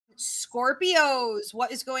Scorpios,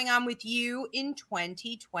 what is going on with you in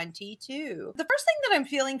 2022? The first thing that I'm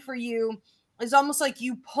feeling for you is almost like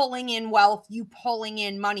you pulling in wealth, you pulling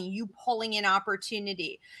in money, you pulling in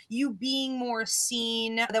opportunity, you being more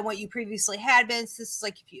seen than what you previously had been. So this is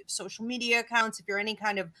like if you have social media accounts, if you're any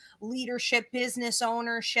kind of leadership, business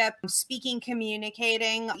ownership, speaking,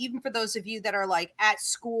 communicating. Even for those of you that are like at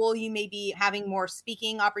school, you may be having more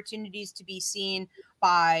speaking opportunities to be seen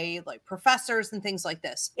by like professors and things like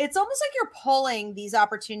this. It's almost like you're pulling these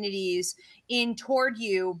opportunities in toward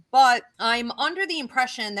you, but I'm under the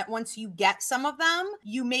impression that once you get some of them,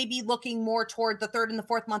 you may be looking more toward the third and the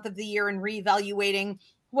fourth month of the year and reevaluating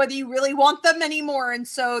whether you really want them anymore. And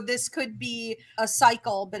so this could be a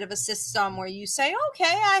cycle, bit of a system where you say, okay,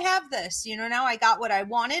 I have this, now I got what I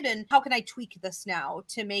wanted. And how can I tweak this now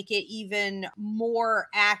to make it even more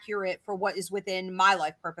accurate for what is within my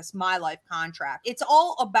life purpose, my life contract? It's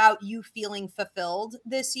all about you feeling fulfilled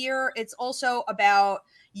this year. It's also about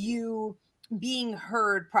you being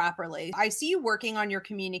heard properly. I see you working on your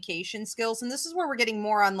communication skills. And this is where we're getting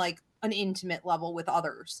more on like an intimate level with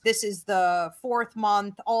others. This is the fourth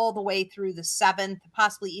month all the way through the seventh,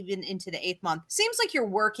 possibly even into the eighth month. Seems like you're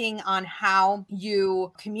working on how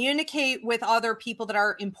you communicate with other people that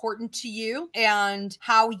are important to you and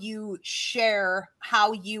how you share,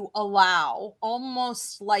 how you allow,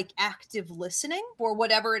 almost like active listening for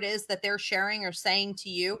whatever it is that they're sharing or saying to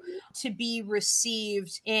you to be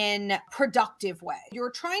received in productive way. You're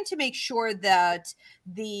trying to make sure that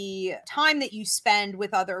the time that you spend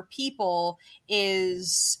with other people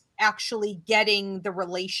is actually getting the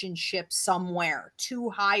relationship somewhere to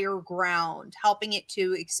higher ground, helping it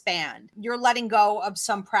to expand. You're letting go of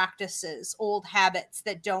some practices, old habits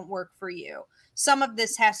that don't work for you. Some of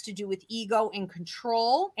this has to do with ego and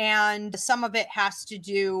control, and some of it has to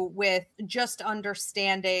do with just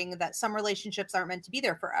understanding that some relationships aren't meant to be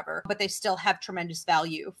there forever, but they still have tremendous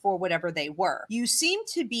value for whatever they were. You seem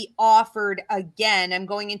to be offered again, I'm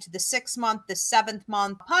going into the 6th month, the 7th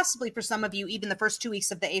month, possibly for some of you, even the first 2 weeks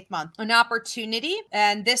of the 8th month, an opportunity.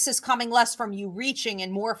 And this is coming less from you reaching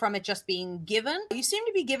and more from it just being given. You seem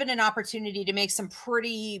to be given an opportunity to make some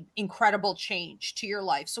pretty incredible change to your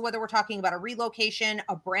life. So whether we're talking about a relocation,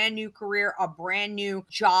 a brand new career, a brand new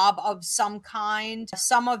job of some kind.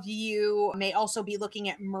 Some of you may also be looking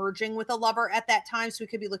at merging with a lover at that time. So we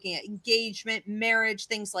could be looking at engagement, marriage,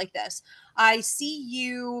 things like this. I see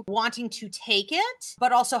you wanting to take it,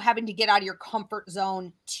 but also having to get out of your comfort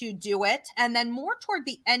zone to do it. And then more toward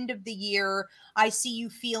the end of the year, I see you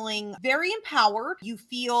feeling very empowered. You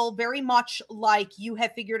feel very much like you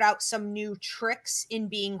have figured out some new tricks in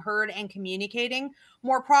being heard and communicating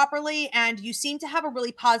more properly. And you seem to have a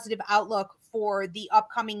really positive outlook for the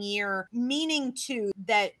upcoming year, meaning too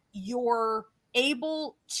that you're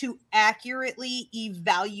able to accurately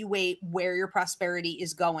evaluate where your prosperity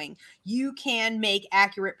is going. You can make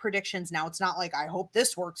accurate predictions now. It's not like, I hope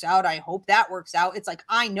this works out, I hope that works out. It's like,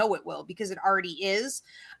 I know it will because it already is.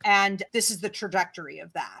 And this is the trajectory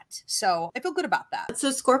of that. So I feel good about that.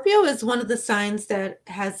 So Scorpio is one of the signs that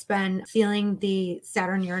has been feeling the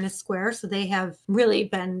Saturn-Uranus square. So they have really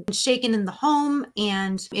been shaken in the home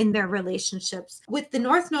and in their relationships. With the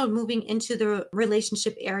North Node moving into the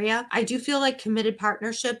relationship area, I do feel like committed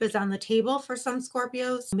partnership is on the table for some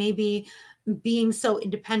Scorpios. Maybe being so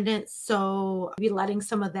independent, so be letting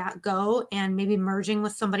some of that go and maybe merging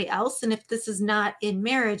with somebody else. And if this is not in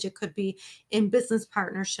marriage, it could be in business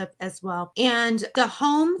partnership as well. And the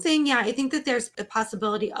home thing, yeah, I think that there's a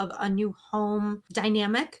possibility of a new home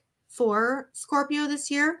dynamic for Scorpio this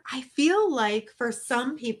year. I feel like for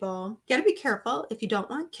some people, you got to be careful if you don't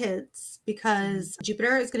want kids because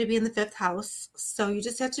Jupiter is going to be in the 5th house. So you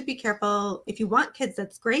just have to be careful. If you want kids,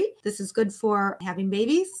 that's great. This is good for having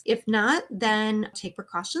babies. If not, then take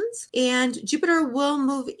precautions. And Jupiter will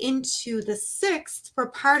move into the 6th for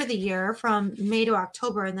part of the year from May to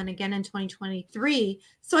October and then again in 2023.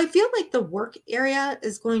 So I feel like the work area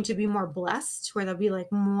is going to be more blessed, where there'll be like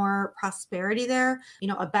more prosperity there,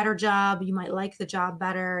 a better job. You might like the job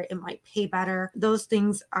better. It might pay better. Those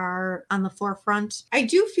things are on the forefront. I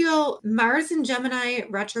do feel Mars in Gemini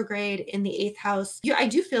retrograde in the 8th house. I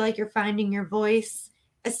do feel like you're finding your voice,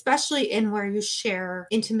 especially in where you share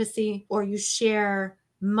intimacy or you share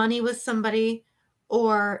money with somebody,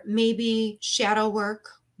 or maybe shadow work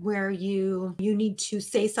where you need to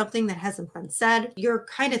say something that hasn't been said. You're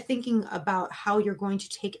kind of thinking about how you're going to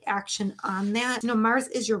take action on that. Mars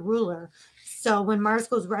is your ruler. So when Mars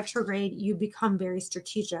goes retrograde, you become very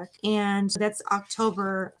strategic. And that's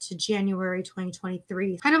October to January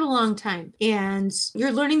 2023, kind of a long time. And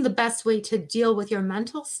you're learning the best way to deal with your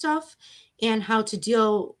mental stuff and how to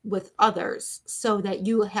deal with others so that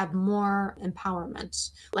you have more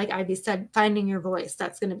empowerment. Like Ivy said, finding your voice,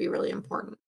 that's going to be really important.